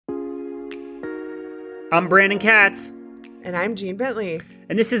I'm Brandon Katz. And I'm Jean Bentley.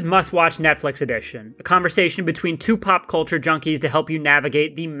 And this is Must Watch Netflix Edition, a conversation between two pop culture junkies to help you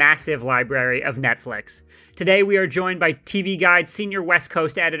navigate the massive library of Netflix. Today we are joined by TV Guide senior West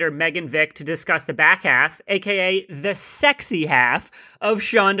Coast editor Megan Vick to discuss the back half, aka the sexy half, of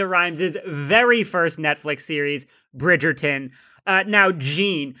Shonda Rhimes' very first Netflix series, Bridgerton. Now,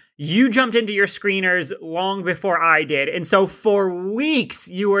 Jean, you jumped into your screeners long before I did, and so for weeks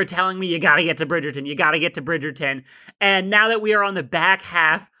you were telling me you gotta get to Bridgerton, and now that we are on the back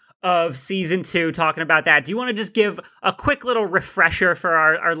half of season 2 talking about that, do you want to just give a quick little refresher for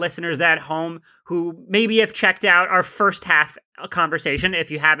our listeners at home who maybe have checked out our first half conversation?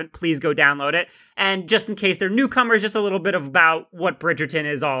 If you haven't, please go download it, and just in case they're newcomers, just a little bit about what Bridgerton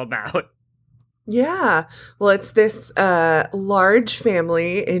is all about. Yeah. Well, it's this large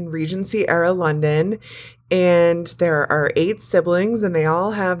family in Regency era London, and there are 8 siblings, and they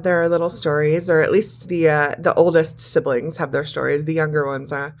all have their little stories, or at least the oldest siblings have their stories. The younger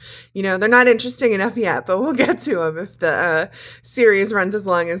ones, they're not interesting enough yet, but we'll get to them if the series runs as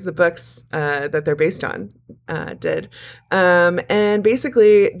long as the books that they're based on did. And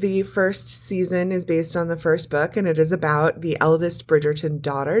basically, the first season is based on the first book, and it is about the eldest Bridgerton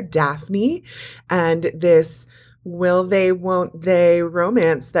daughter, Daphne, and this will they, won't they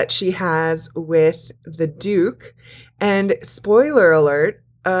romance that she has with the Duke. And spoiler alert,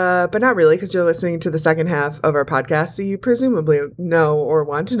 but not really, because you're listening to the second half of our podcast, so you presumably know or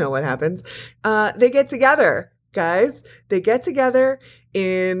want to know what happens. They get together, guys. They get together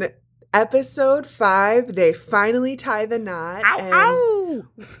in episode 5. They finally tie the knot. Ow,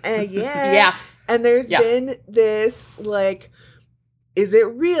 and yeah. Yeah. And there's been this, is it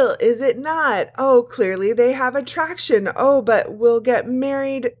real? Is it not? Oh, clearly they have attraction. Oh, but we'll get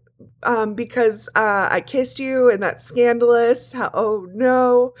married because I kissed you, and that's scandalous. Oh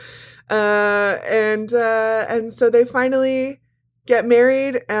no. And so they finally get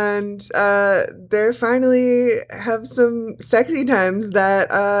married, and they finally have some sexy times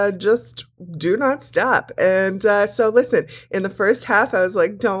that just do not stop. And so listen, in the first half, I was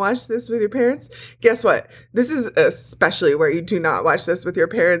like, don't watch this with your parents. Guess what? This is especially where you do not watch this with your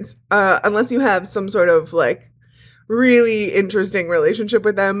parents unless you have some sort of really interesting relationship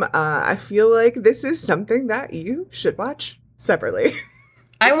with them. I feel like this is something that you should watch separately.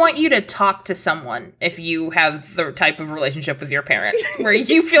 I want you to talk to someone if you have the type of relationship with your parents where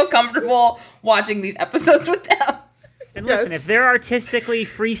you feel comfortable watching these episodes with them. And listen, if they're artistically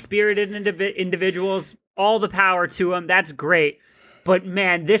free-spirited individuals, all the power to them. That's great. But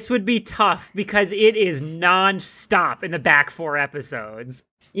man, this would be tough because it is non-stop in the back 4 episodes.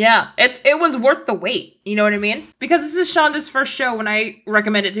 Yeah, it was worth the wait. You know what I mean? Because this is Shonda's first show. When I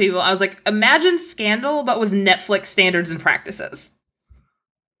recommend it to people, I was like, imagine Scandal, but with Netflix standards and practices.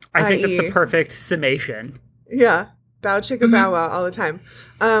 I think that's the perfect summation. Yeah. Bow chicka bow wow all the time.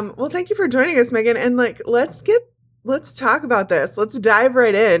 Well, thank you for joining us, Megan. And let's talk about this. Let's dive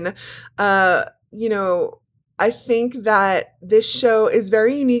right in. I think that this show is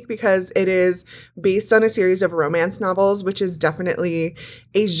very unique because it is based on a series of romance novels, which is definitely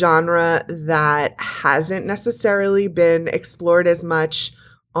a genre that hasn't necessarily been explored as much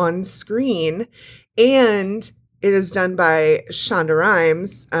on screen. And it is done by Shonda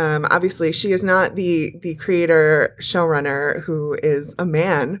Rhimes. Obviously, she is not the creator showrunner who is a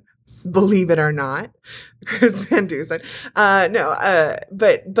man, believe it or not, Chris Van Dusen.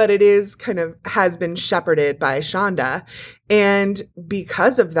 But it is has been shepherded by Shonda, and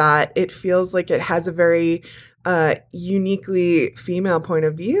because of that, it feels like it has a very uniquely female point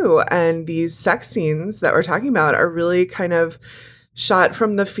of view. And these sex scenes that we're talking about are really shot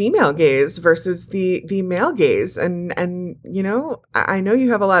from the female gaze versus the male gaze. And I know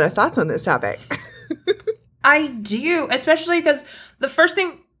you have a lot of thoughts on this topic. I do, especially because the first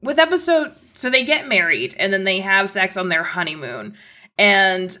thing with so they get married and then they have sex on their honeymoon.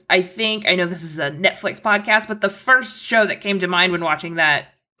 And I know this is a Netflix podcast, but the first show that came to mind when watching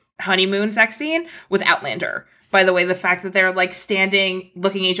that honeymoon sex scene was Outlander. By the way, the fact that they're standing,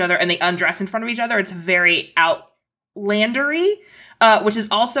 looking at each other, and they undress in front of each other, it's very Outlandery, which is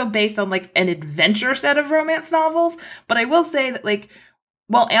also based on an adventure set of romance novels. But I will say that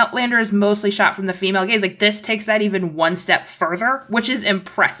while Outlander is mostly shot from the female gaze, this takes that even one step further, which is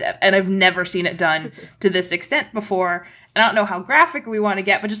impressive. And I've never seen it done to this extent before. And I don't know how graphic we want to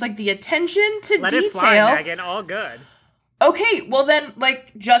get, but just the attention to Let detail. It fly, Megan. All good. Okay, well then,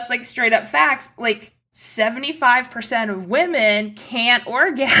 just straight up facts, 75% of women can't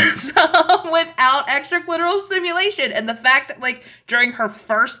orgasm without extraclitoral stimulation. And the fact that, during her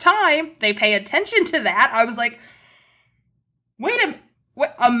first time, they pay attention to that, I was like, wait a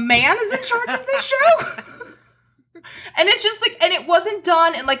what, a man is in charge of this show? And it's just like, and it wasn't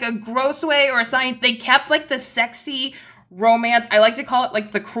done in like a gross way or a sign. They kept like the sexy romance. I like to call it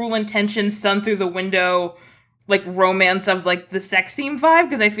like the Cruel Intentions sun through the window, like romance of like the sex scene vibe.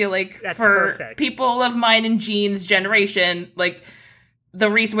 Because I feel like That's for perfect. people of mine and Jean's generation, like the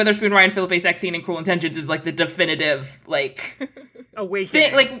Reese Witherspoon, Ryan Phillippe sex scene in Cruel Intentions is like the definitive like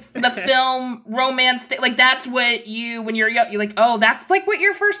awakening. like the film romance thing. Like that's what you, when you're young, you're like, oh, that's like what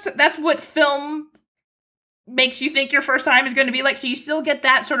your first, that's what film makes you think your first time is going to be like. So you still get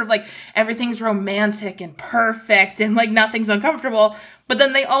that sort of like everything's romantic and perfect and like nothing's uncomfortable, but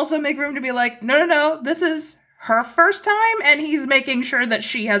then they also make room to be like, no, this is her first time and he's making sure that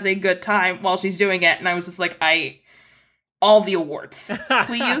she has a good time while she's doing it. And I was just like, all the awards,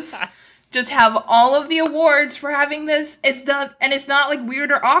 please. Just have all of the awards for having this. It's done, and it's not like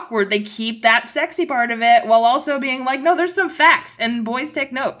weird or awkward. They keep that sexy part of it while also being like, no, there's some facts and boys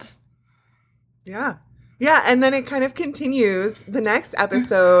take notes. Yeah. Yeah, and then it kind of continues the next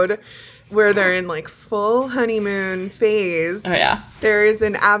episode where they're in like full honeymoon phase. Oh, yeah. There is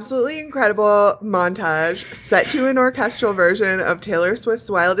an absolutely incredible montage set to an orchestral version of Taylor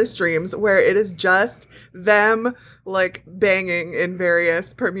Swift's Wildest Dreams where it is just them like banging in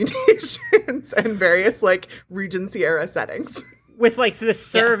various permutations and various like Regency era settings. With like the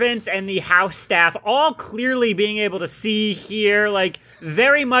servants and the house staff all clearly being able to see, hear, like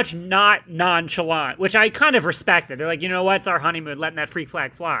very much not nonchalant, which I kind of respected. They're like, you know what? It's our honeymoon, letting that freak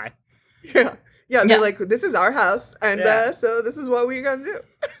flag fly. Yeah. They're like, this is our house, and so this is what we're gonna do.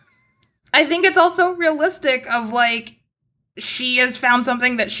 I think it's also realistic of like, she has found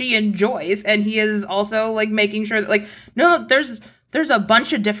something that she enjoys, and he is also like making sure that like, no, there's a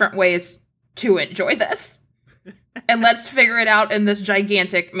bunch of different ways to enjoy this. And let's figure it out in this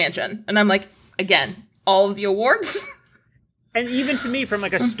gigantic mansion. And I'm like, again, all of the awards. And even to me, from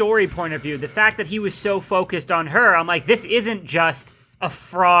like a story point of view, the fact that he was so focused on her, I'm like, this isn't just a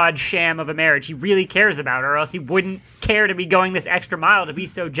fraud sham of a marriage. He really cares about her, or else he wouldn't care to be going this extra mile to be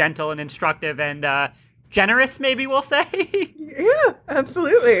so gentle and instructive and generous, maybe we'll say. Yeah,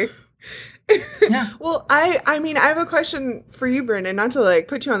 absolutely. Yeah. Well, I mean, I have a question for you, Brendan, not to like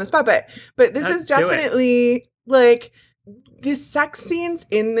put you on the spot, but this is definitely like the sex scenes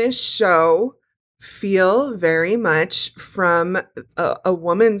in this show feel very much from a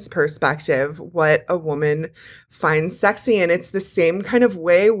woman's perspective, what a woman finds sexy. And it's the same kind of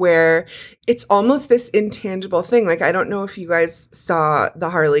way where it's almost this intangible thing. Like, I don't know if you guys saw the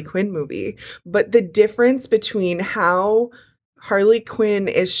Harley Quinn movie, but the difference between how Harley Quinn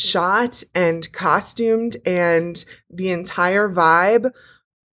is shot and costumed and the entire vibe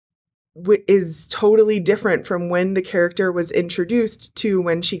is totally different from when the character was introduced to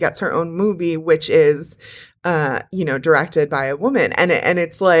when she gets her own movie, which is, directed by a woman. And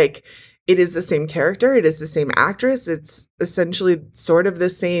it's like, it is the same character. It is the same actress. It's essentially sort of the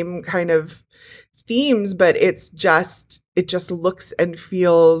same kind of themes, but it just looks and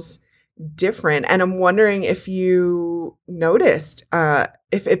feels different. And I'm wondering if you noticed,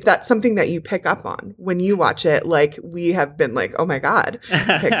 if that's something that you pick up on when you watch it, like we have been like, oh my God,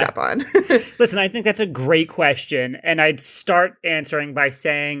 picked up on. Listen, I think that's a great question. And I'd start answering by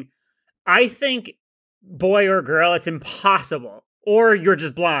saying, I think, boy or girl, it's impossible, or you're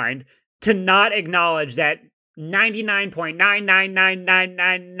just blind, to not acknowledge that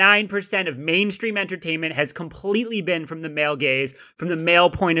 99.99999% of mainstream entertainment has completely been from the male gaze, from the male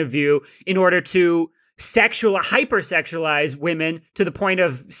point of view, in order to hypersexualize women to the point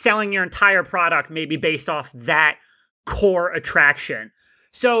of selling your entire product maybe based off that core attraction.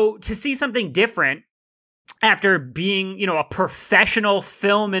 So to see something different after being, a professional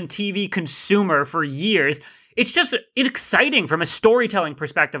film and TV consumer for years, it's exciting from a storytelling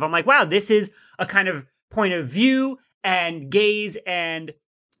perspective. I'm like, wow, this is a kind of point of view and gaze and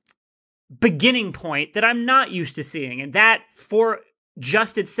beginning point that I'm not used to seeing. And that for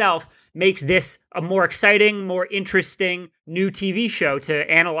just itself makes this a more exciting, more interesting new TV show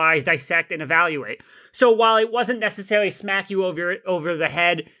to analyze, dissect, and evaluate. So while it wasn't necessarily smack you over the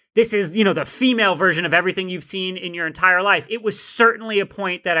head, this is, the female version of everything you've seen in your entire life, it was certainly a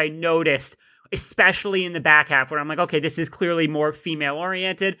point that I noticed, especially in the back half, where I'm like, okay, this is clearly more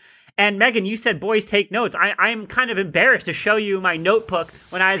female-oriented. And Megan, you said boys take notes. I'm kind of embarrassed to show you my notebook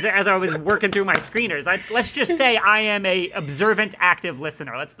as I was working through my screeners. Let's just say I am a observant, active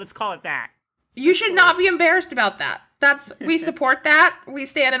listener. Let's call it that. You should not be embarrassed about that. We support that. We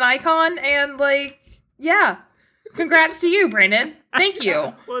stand an icon, and congrats to you, Brandon. Thank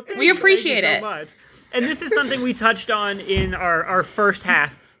you. Well, we appreciate it so much. And this is something we touched on in our first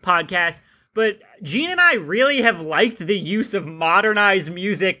half podcast. But Gene and I really have liked the use of modernized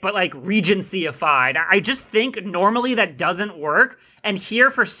music, but like Regency-ified. I just think normally that doesn't work. And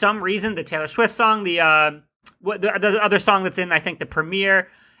here, for some reason, the Taylor Swift song, the other song that's in, I think, the premiere,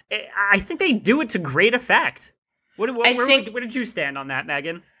 I think they do it to great effect. Where did you stand on that,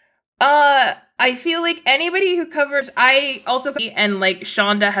 Megan? I feel like anybody who covers, and like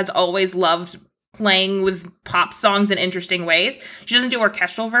Shonda has always loved playing with pop songs in interesting ways. She doesn't do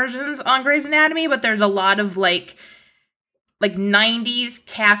orchestral versions on Grey's Anatomy, but there's a lot of like 90s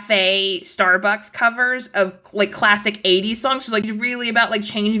cafe Starbucks covers of like classic 80s songs. So like it's really about like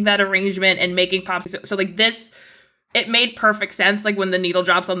changing that arrangement and making pop. So like this, it made perfect sense. Like when the needle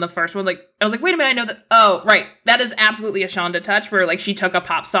drops on the first one, like I was like, wait a minute, I know that. Oh, right. That is absolutely a Shonda touch where like she took a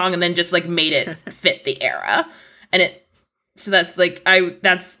pop song and then just like made it fit the era. And so that's like,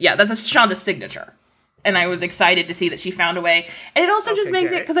 that's a Shonda signature. And I was excited to see that she found a way. And it also just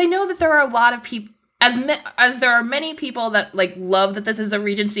makes it, because I know that there are a lot of people, as there are many people that like love that this is a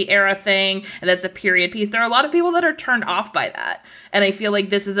Regency era thing and that's a period piece, there are a lot of people that are turned off by that. And I feel like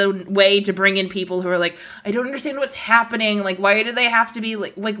this is a way to bring in people who are like, I don't understand what's happening. Like, why do they have to be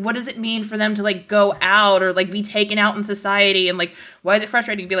like what does it mean for them to like go out or like be taken out in society? And like, why is it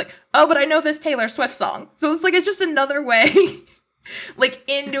frustrating to be like, oh, but I know this Taylor Swift song. So it's like, it's just another way like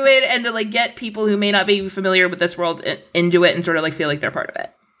into it and to like get people who may not be familiar with this world into it and sort of like feel like they're part of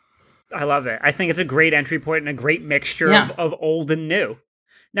it. I love it. I think it's a great entry point and a great mixture of old and new.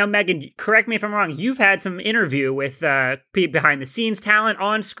 Now, Megan, correct me if I'm wrong. You've had some interview with behind the scenes talent,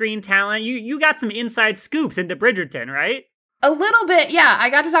 on screen talent. You got some inside scoops into Bridgerton, right? A little bit, yeah. I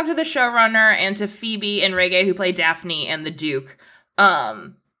got to talk to the showrunner and to Phoebe and Regé, who play Daphne and the Duke.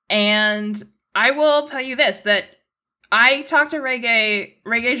 And I will tell you this, that I talked to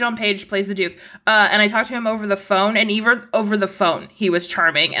Regé Jean Page plays the Duke, and I talked to him over the phone, and even over the phone, he was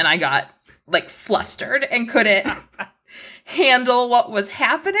charming, and I got, like, flustered and couldn't handle what was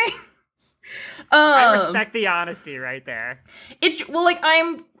happening. I respect the honesty right there.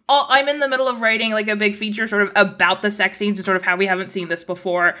 I'm in the middle of writing, like, a big feature sort of about the sex scenes and sort of how we haven't seen this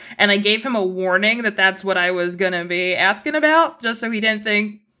before, and I gave him a warning that that's what I was gonna be asking about, just so he didn't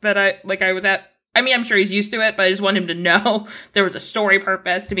think that I was at... I mean, I'm sure he's used to it, but I just want him to know there was a story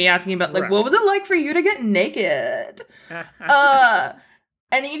purpose to me asking about, like, What was it like for you to get naked?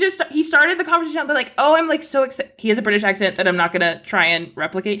 And he started the conversation by like, oh, I'm like so excited. He has a British accent that I'm not going to try and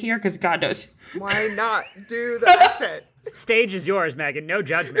replicate here because God knows. Why not do the accent? Stage is yours, Megan. No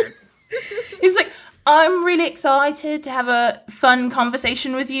judgment. He's like, I'm really excited to have a fun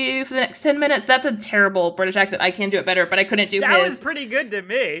conversation with you for the next 10 minutes. That's a terrible British accent. I can do it better, but I couldn't do his. That was pretty good to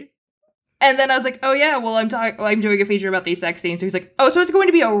me. And then I was like, oh yeah, well, I'm doing a feature about these sex scenes. So he's like, oh, so it's going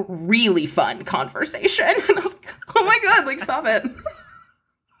to be a really fun conversation. And I was like, oh my God, like, stop it.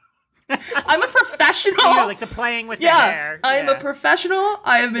 I'm a professional. You know, like the playing with the hair. I'm a professional.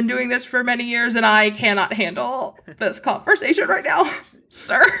 I have been doing this for many years, and I cannot handle this conversation right now,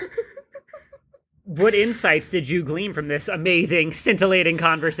 sir. What insights did you glean from this amazing, scintillating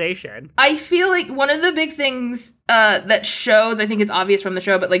conversation? I feel like one of the big things that shows, I think it's obvious from the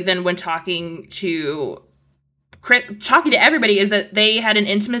show, but like then when talking to everybody, is that they had an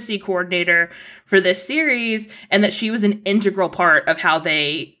intimacy coordinator for this series, and that she was an integral part of how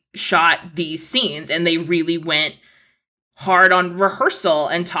they shot these scenes, and they really went hard on rehearsal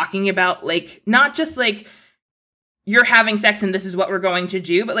and talking about like not just like you're having sex and this is what we're going to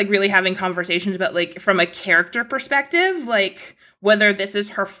do, but like really having conversations about like from a character perspective, like whether this is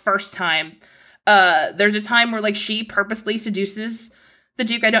her first time. There's a time where like she purposely seduces the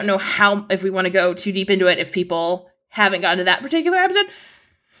Duke. I don't know how, if we want to go too deep into it, if people haven't gotten to that particular episode.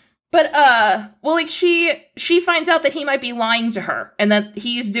 But, well, like, she finds out that he might be lying to her, and that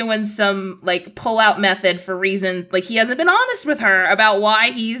he's doing some, like, pull-out method for reasons, like, he hasn't been honest with her about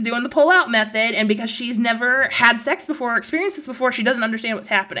why he's doing the pull-out method, and because she's never had sex before or experienced this before, she doesn't understand what's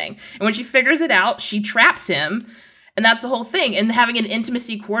happening. And when she figures it out, she traps him, and that's the whole thing. And having an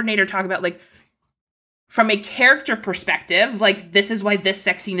intimacy coordinator talk about, like, from a character perspective, like, this is why this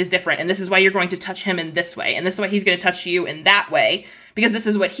sex scene is different, and this is why you're going to touch him in this way, and this is why he's going to touch you in that way, because this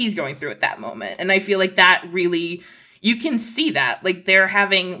is what he's going through at that moment. And I feel like that really, you can see that. Like, they're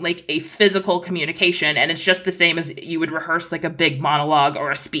having, like, a physical communication, and it's just the same as you would rehearse, like, a big monologue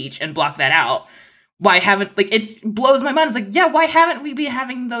or a speech and block that out. Why haven't, like, it blows my mind. It's like, yeah, why haven't we been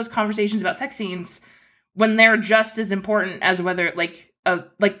having those conversations about sex scenes when they're just as important as whether, like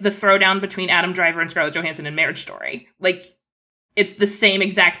the throwdown between Adam Driver and Scarlett Johansson in Marriage Story. Like, it's the same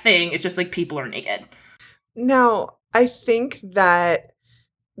exact thing. It's just, like, people are naked. Now, I think that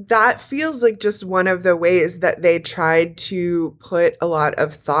that feels like just one of the ways that they tried to put a lot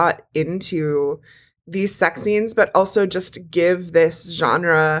of thought into these sex scenes, but also just give this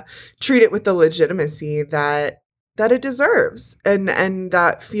genre, treat it with the legitimacy that it deserves. And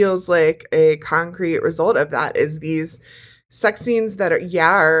that feels like a concrete result of that is these sex scenes that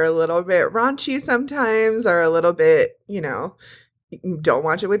are a little bit raunchy sometimes, or a little bit, don't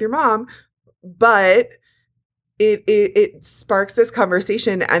watch it with your mom, but it sparks this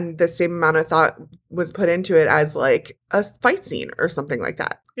conversation, and the same amount of thought was put into it as like a fight scene or something like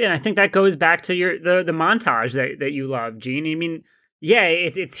that. Yeah, and I think that goes back to the montage that you love, Gene. I mean, yeah,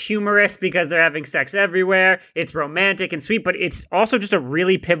 it's humorous because they're having sex everywhere. It's romantic and sweet, but it's also just a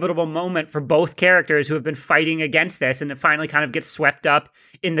really pivotal moment for both characters who have been fighting against this, and it finally kind of gets swept up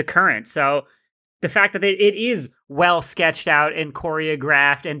in the current. So the fact that it is well sketched out and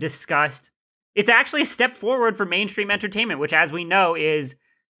choreographed and discussed, it's actually a step forward for mainstream entertainment, which, as we know, is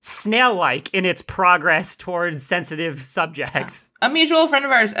snail-like in its progress towards sensitive subjects. A mutual friend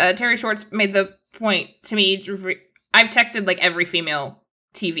of ours, Terry Schwartz, made the point to me. I've texted like every female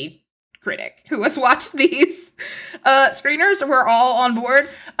TV critic who has watched these screeners. We're all on board.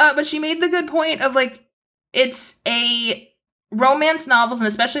 But she made the good point of like, it's a romance novels, and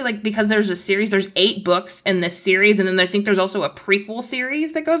especially like because there's a series, there's 8 books in this series, and then I think there's also a prequel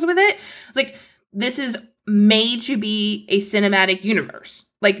series that goes with it. Like, this is made to be a cinematic universe.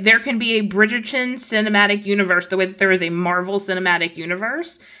 Like, there can be a Bridgerton cinematic universe the way that there is a Marvel cinematic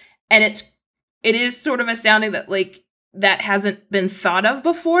universe, and it is sort of astounding that like that hasn't been thought of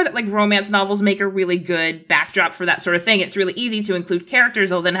before, that like romance novels make a really good backdrop for that sort of thing. It's really easy to include characters.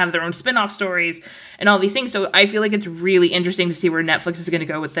 They'll then have their own spin-off stories and all these things. So I feel like it's really interesting to see where Netflix is going to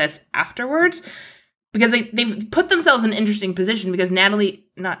go with this afterwards, because they've put themselves in an interesting position, because Daphne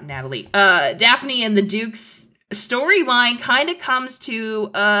and the Duke's storyline kind of comes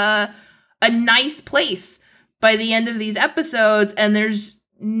to a nice place by the end of these episodes, and there's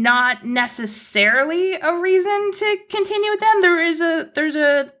not necessarily a reason to continue with them. There's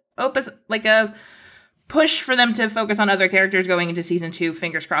a opus, like a push for them to focus on other characters going into season 2.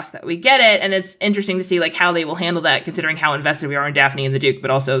 Fingers crossed that we get it. And it's interesting to see like how they will handle that, considering how invested we are in Daphne and the Duke, but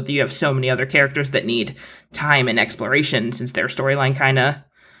also you have so many other characters that need time and exploration, since their storyline kind of,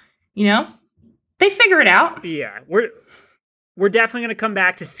 they figure it out. Yeah, we're definitely going to come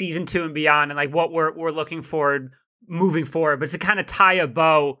back to season 2 and beyond, and like what we're looking forward moving forward. But to kind of tie a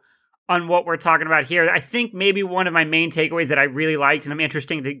bow on what we're talking about here, I think maybe one of my main takeaways that I really liked, and I'm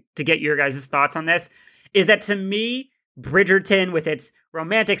interested to get your guys' thoughts on this, is that to me, Bridgerton, with its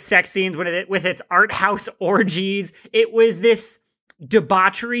romantic sex scenes, with its art house orgies, it was this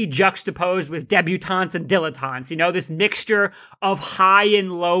debauchery juxtaposed with debutantes and dilettantes, this mixture of high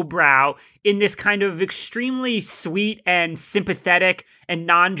and low brow in this kind of extremely sweet and sympathetic and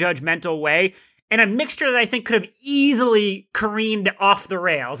non-judgmental way. And a mixture that I think could have easily careened off the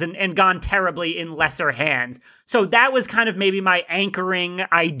rails and gone terribly in lesser hands. So that was kind of maybe my anchoring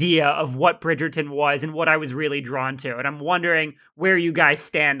idea of what Bridgerton was and what I was really drawn to. And I'm wondering where you guys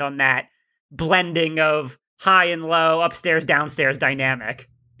stand on that blending of high and low, upstairs, downstairs dynamic.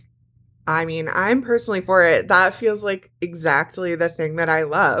 I mean, I'm personally for it. That feels like exactly the thing that I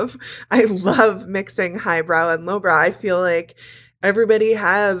love. I love mixing highbrow and lowbrow. I feel like everybody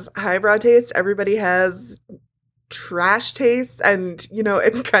has highbrow taste. Everybody has trash taste. And,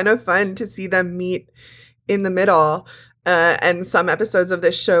 it's kind of fun to see them meet in the middle. And some episodes of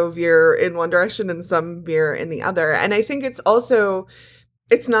this show veer in one direction and some veer in the other. And I think it's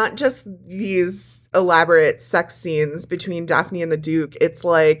not just these elaborate sex scenes between Daphne and the Duke. It's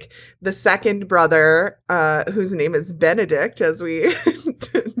like the second brother, whose name is Benedict, as we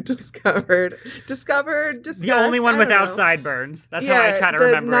discovered. The only one without sideburns. That's how I kind of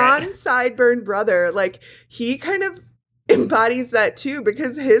remember it. The non-sideburn brother, like, he kind of embodies that too,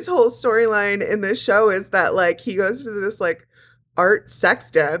 because his whole storyline in this show is that, like, he goes to this, like, art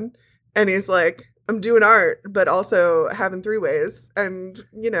sex den, and he's like, I'm doing art, but also having 3-ways, and,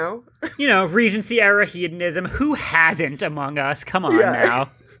 Regency era hedonism. Who hasn't among us? Come on now.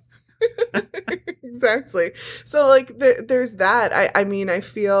 Exactly. So, like, there's that. I mean, I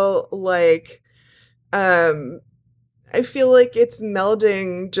feel like it's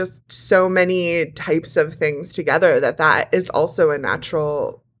melding just so many types of things together that is also a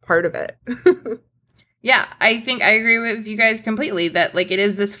natural part of it. Yeah, I think I agree with you guys completely that, like, it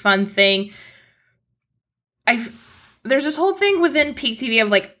is this fun thing. There's this whole thing within peak TV of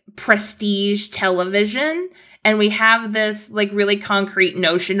like prestige television, And we have this like really concrete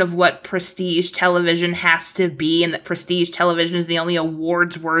notion of what prestige television has to be, and that prestige television is the only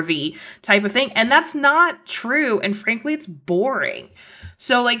awards worthy type of thing. And that's not true. And frankly, it's boring.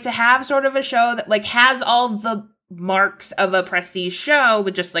 So like to have sort of a show that like has all the marks of a prestige show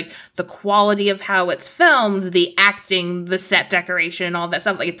with just like the quality of how it's filmed, the acting, the set decoration, all that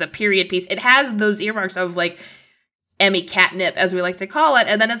stuff. Like it's a period piece. It has those earmarks of like Emmy catnip, as we like to call it.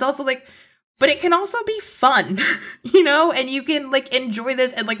 And then it's also like, but it can also be fun, you know, and you can like enjoy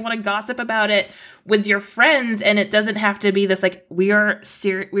this and like want to gossip about it with your friends. And it doesn't have to be this like, we are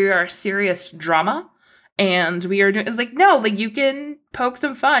a serious drama. And we are doing, it's like, no, like you can poke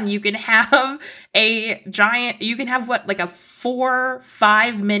some fun. You can have you can have what, like a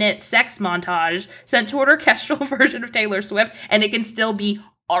 4-5 minute sex montage sent to an orchestral version of Taylor Swift, and it can still be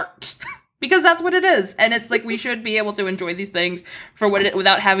art. Because that's what it is. And it's like, we should be able to enjoy these things for what it,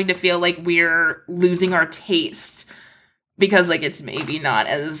 without having to feel like we're losing our taste. Because like, it's maybe not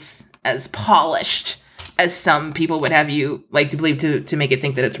as polished as some people would have you like to believe to make it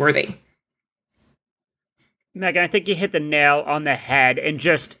think that it's worthy. Megan, I think you hit the nail on the head, and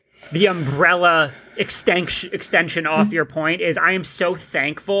just the umbrella extension off your point is I am so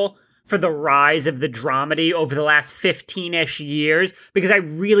thankful for the rise of the dramedy over the last 15-ish years, because I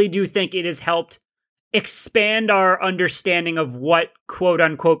really do think it has helped expand our understanding of what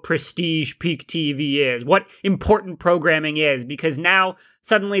quote-unquote prestige peak TV is, what important programming is, because now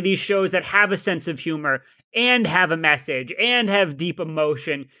suddenly these shows that have a sense of humor and have a message and have deep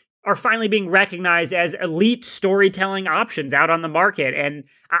emotion are finally being recognized as elite storytelling options out on the market. And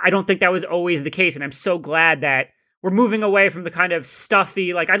I don't think that was always the case. And I'm so glad that we're moving away from the kind of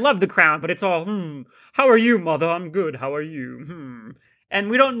stuffy, like, I love The Crown, but it's all, how are you, mother? I'm good. How are you? And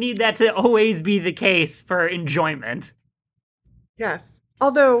we don't need that to always be the case for enjoyment. Yes.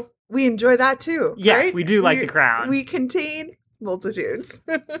 Although we enjoy that too. Yes, right? we do like The Crown. We contain multitudes.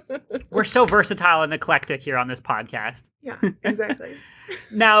 We're so versatile and eclectic here on this podcast. Yeah, exactly.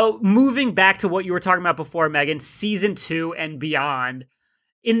 Now, moving back to what you were talking about before, Megan, season 2 and beyond,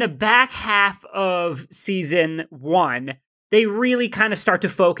 in the back half of season 1, they really kind of start to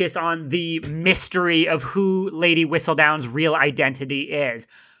focus on the mystery of who Lady Whistledown's real identity is.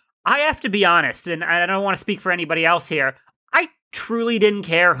 I have to be honest, and I don't want to speak for anybody else here, I truly didn't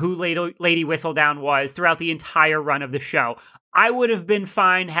care who Lady Whistledown was throughout the entire run of the show. I would have been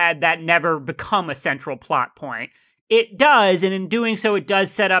fine had that never become a central plot point. It does, and in doing so, it does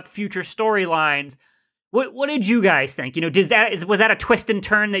set up future storylines. What did you guys think? You know, was that a twist and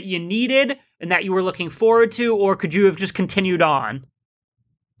turn that you needed and that you were looking forward to, or could you have just continued on?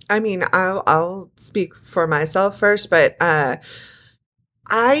 I mean, I'll speak for myself first, but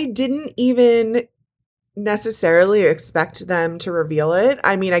I didn't even necessarily expect them to reveal it.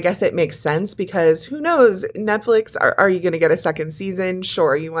 I mean, I guess it makes sense because who knows? Netflix, are you going to get a second season?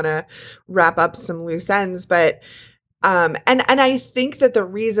 Sure, you want to wrap up some loose ends, but and I think that the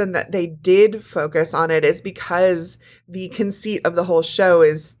reason that they did focus on it is because the conceit of the whole show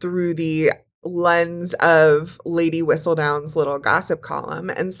is through the lens of Lady Whistledown's little gossip column.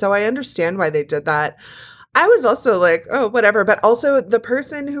 And so I understand why they did that. I was also like, oh, whatever. But also the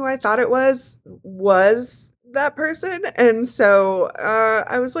person who I thought it was that person. And so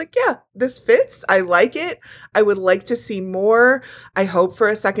I was like, yeah, this fits. I like it. I would like to see more. I hope for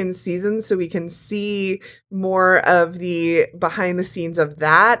a second season so we can see more of the behind the scenes of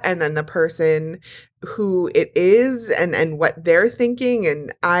that, and then the person who it is and what they're thinking.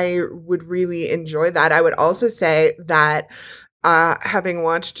 And I would really enjoy that. I would also say that having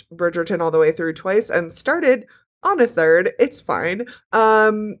watched Bridgerton all the way through twice and started on a third, it's fine.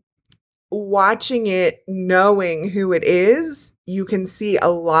 Watching it, knowing who it is, you can see a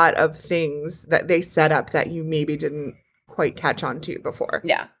lot of things that they set up that you maybe didn't quite catch on to before.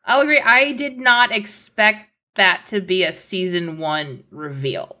 Yeah, I'll agree. I did not expect that to be a season 1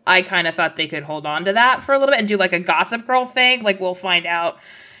 reveal. I kind of thought they could hold on to that for a little bit and do like a Gossip Girl thing. Like we'll find out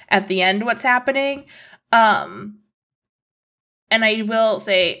at the end what's happening. And I will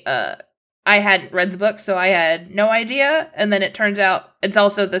say, I hadn't read the book, so I had no idea. And then it turns out it's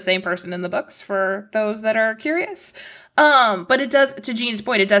also the same person in the books for those that are curious. But it does, to Jean's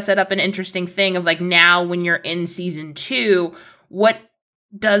point, it does set up an interesting thing of like, now when you're in season 2, what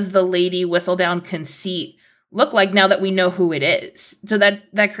does the Lady Whistledown conceit look like now that we know wwho it is? So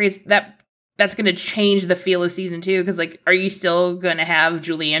that creates that's going to change the feel of season 2. Cause like, are you still going to have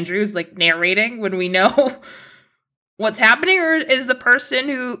Julie Andrews like narrating when we know what's happening, or is the person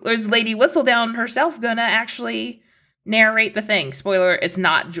who is Lady Whistledown herself gonna actually narrate the thing? Spoiler, it's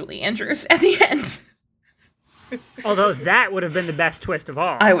not Julie Andrews at the end. Although that would have been the best twist of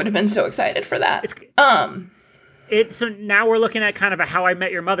all. I would have been so excited for that. So now we're looking at kind of a How I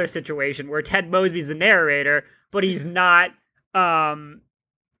Met Your Mother situation where Ted Mosby's the narrator, but he's not Full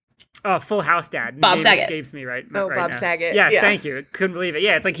House dad. Bob Saget. Escapes me right Bob now. Saget. Yes, Yeah. thank you. Couldn't believe it.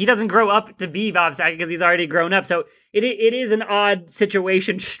 Yeah, it's like he doesn't grow up to be Bob Saget because he's already grown up. So it is an odd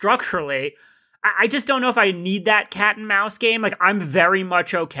situation structurally. I just don't know if I need that cat and mouse game. Like, I'm very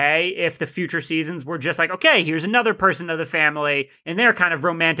much okay if the future seasons were just like, okay, here's another person of the family and their kind of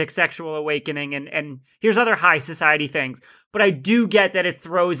romantic sexual awakening and here's other high society things. But I do get that it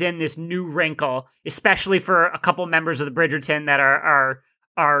throws in this new wrinkle, especially for a couple members of the Bridgerton that are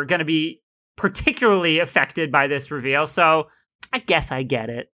going to be particularly affected by this reveal. So I guess I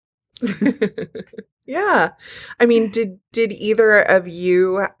get it. Yeah. I mean, did either of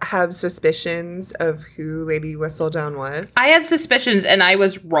you have suspicions of who Lady Whistledown was? I had suspicions and I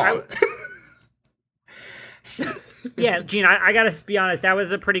was wrong. Yeah, Gene, I gotta be honest, that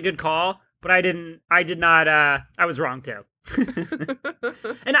was a pretty good call, but I was wrong too.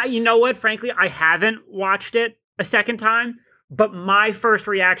 And you know what, frankly, I haven't watched it a second time, but my first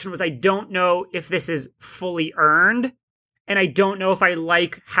reaction was I don't know if this is fully earned. And I don't know if I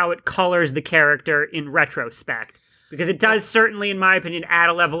like how it colors the character in retrospect, because it does certainly, in my opinion, add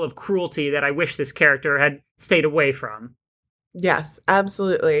a level of cruelty that I wish this character had stayed away from. Yes,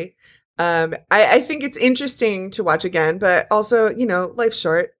 absolutely. I think it's interesting to watch again, but also, life's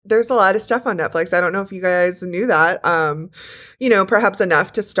short. There's a lot of stuff on Netflix. I don't know if you guys knew that. Perhaps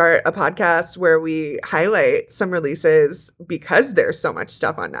enough to start a podcast where we highlight some releases because there's so much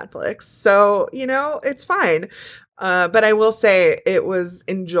stuff on Netflix. So, it's fine. But I will say it was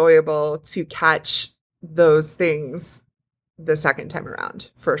enjoyable to catch those things the second time around,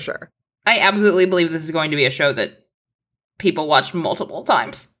 for sure. I absolutely believe this is going to be a show that people watch multiple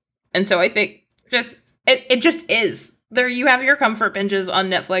times. And so I think it just is. There you have your comfort binges on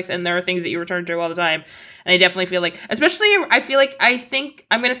Netflix, and there are things that you return to all the time. And I definitely feel like, I think,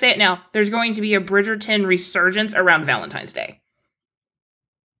 I'm going to say it now, there's going to be a Bridgerton resurgence around Valentine's Day.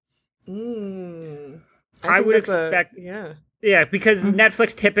 I would expect, yeah, because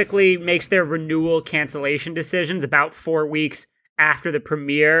Netflix typically makes their renewal cancellation decisions about 4 weeks after the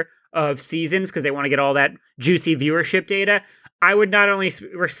premiere of seasons because they want to get all that juicy viewership data. I would not only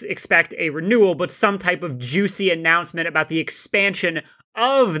expect a renewal, but some type of juicy announcement about the expansion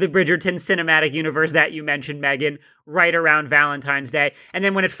of the Bridgerton cinematic universe that you mentioned, Megan, right around Valentine's Day. And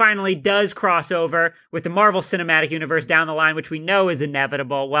then when it finally does cross over with the Marvel Cinematic Universe down the line, which we know is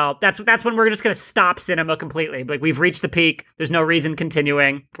inevitable, well, that's when we're just going to stop cinema completely. Like, we've reached the peak. There's no reason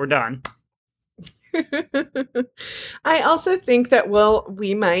continuing. We're done. I also think that,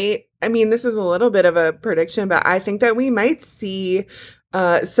 we might, this is a little bit of a prediction, but I think that we might see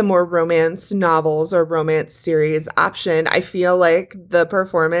some more romance novels or romance series option. I feel like the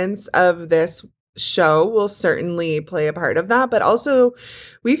performance of this show will certainly play a part of that, but also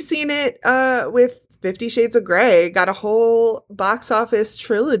we've seen it with 50 Shades of Grey, got a whole box office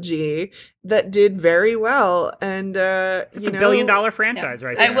trilogy that did very well. And it's a $1 billion franchise,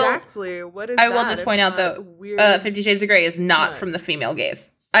 right there. Exactly. What is I will just point out, though, 50 Shades of Grey is not from the female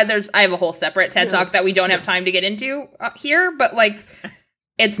gaze. I have a whole separate TED Talk that we don't have time to get into here, but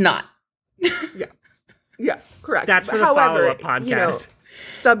it's not. Yeah, correct. That's for the follow-up podcast.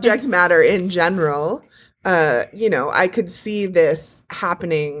 Subject matter in general, I could see this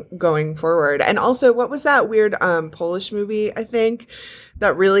happening going forward. And also, what was that weird Polish movie, I think?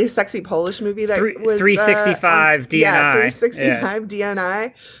 That really sexy Polish movie that was 365 DNI. Yeah, 365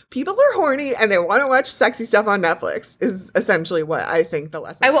 DNI. People are horny and they want to watch sexy stuff on Netflix is essentially what I think the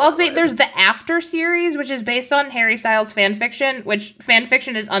lesson. I will also say there's the After series, which is based on Harry Styles fan fiction, which fan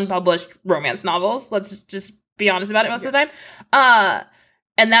fiction is unpublished romance novels. Let's just be honest about it most of the time.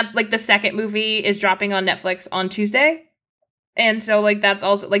 And that, the second movie is dropping on Netflix on Tuesday. And so, that's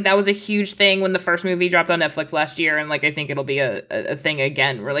also, that was a huge thing when the first movie dropped on Netflix last year. And, I think it'll be a thing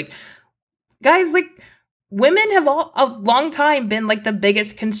again. Where, guys, women have a long time been, the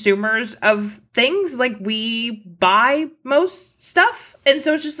biggest consumers of things. We buy most stuff. And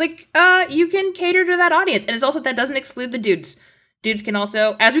so it's just, you can cater to that audience. And it's also, that doesn't exclude the dudes. Dudes can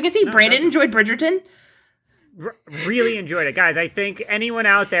also, as we can see, Brandon enjoyed Bridgerton. Really enjoyed it, guys. I think anyone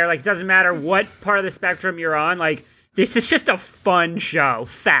out there, doesn't matter what part of the spectrum you're on, this is just a fun show.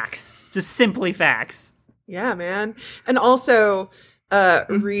 Facts. Just simply facts. Yeah, man. And also,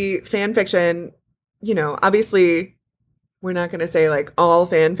 fan fiction, obviously we're not going to say all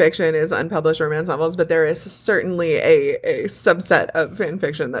fan fiction is unpublished romance novels, but there is certainly a subset of fan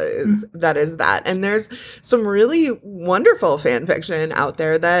fiction that is that. And there's some really wonderful fan fiction out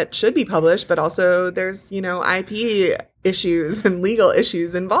there that should be published, but also there's, IP issues and legal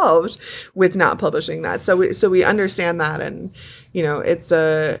issues involved with not publishing that. So we understand that, and it's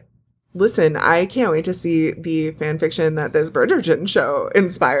listen, I can't wait to see the fan fiction that this Bridgerton show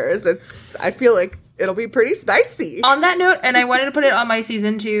inspires. I feel like it'll be pretty spicy. On that note, and I wanted to put it on my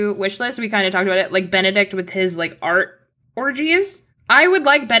season 2 wish list, we kind of talked about it, like Benedict with his like art orgies. I would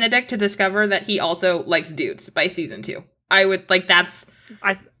like Benedict to discover that he also likes dudes by season 2. I would like that's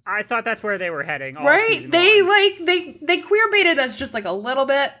I thought that's where they were heading. Right? They queer baited us just like a little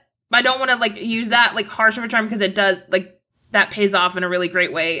bit. I don't want to like use that like harsh of a term because it does like that pays off in a really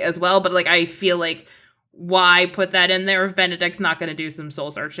great way as well. But like I feel like why put that in there if Benedict's not going to do some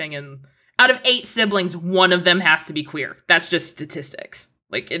soul searching? And out of 8 siblings, one of them has to be queer. That's just statistics.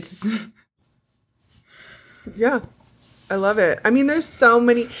 Like it's yeah. I love it. I mean, there's so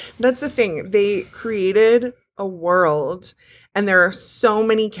many. That's the thing. They created a world and there are so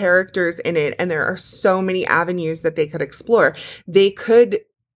many characters in it and there are so many avenues that they could explore. They could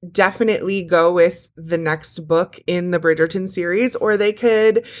definitely go with the next book in the Bridgerton series, or they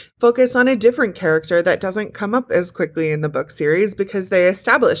could focus on a different character that doesn't come up as quickly in the book series because they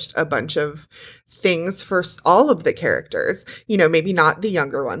established a bunch of things for all of the characters. Maybe not the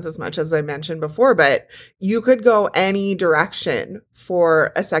younger ones as much as I mentioned before, but you could go any direction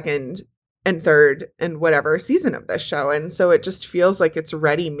for a second and third and whatever season of this show. And so it just feels like it's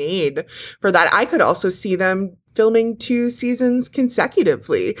ready made for that. I could also see them filming 2 seasons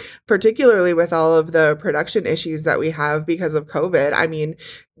consecutively, particularly with all of the production issues that we have because of COVID. I mean,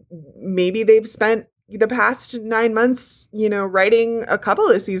 maybe they've spent the past 9 months, writing a couple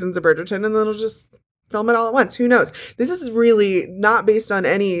of seasons of Bridgerton and then they'll just film it all at once. Who knows? This is really not based on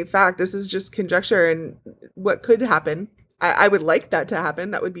any fact. This is just conjecture and what could happen. I would like that to happen.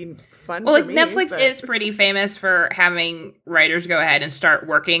 That would be fun. Well, for me, Netflix is pretty famous for having writers go ahead and start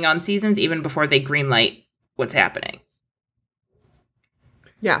working on seasons even before they greenlight what's happening.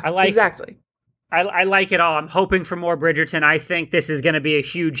 Yeah, exactly. I like it all. I'm hoping for more Bridgerton. I think this is going to be a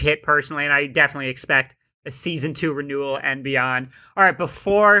huge hit personally, and I definitely expect a season 2 renewal and beyond. All right,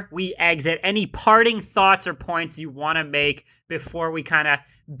 before we exit, any parting thoughts or points you want to make before we kind of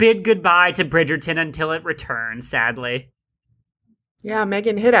bid goodbye to Bridgerton until it returns, sadly? Yeah,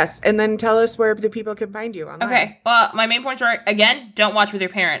 Megan, hit us and then tell us where the people can find you online. Okay, well, my main points are, again, don't watch with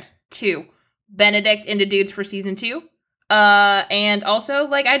your parents. 2, Benedict into dudes for season 2. And also,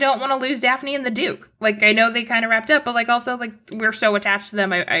 like, I don't want to lose Daphne and the Duke. Like, I know they kind of wrapped up, but, like, also, like, we're so attached to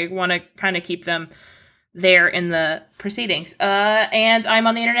them. I want to kind of keep them there in the proceedings. And I'm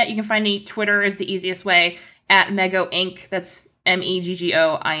on the internet. You can find me. Twitter is the easiest way, at Meggo Inc. That's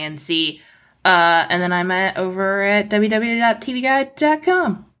MEGGOINC. And then I'm over at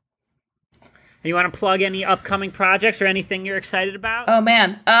www.tvguide.com. You want to plug any upcoming projects or anything you're excited about? Oh,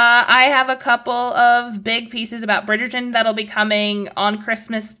 man. I have a couple of big pieces about Bridgerton that'll be coming on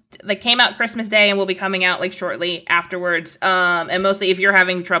Christmas. They came out Christmas Day and will be coming out, like, shortly afterwards. And mostly if you're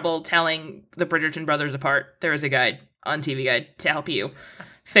having trouble telling the Bridgerton brothers apart, there is a guide on TV Guide to help you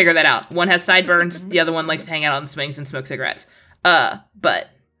figure that out. One has sideburns. The other one likes to hang out on swings and smoke cigarettes. But,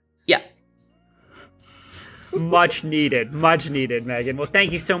 yeah. Much needed, Megan. Well,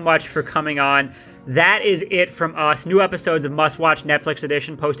 thank you so much for coming on. That is it from us. New episodes of Must Watch Netflix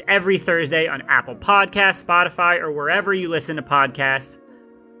Edition post every Thursday on Apple Podcasts, Spotify, or wherever you listen to podcasts.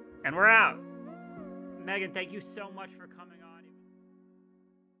 And we're out. Megan, thank you so much for coming on.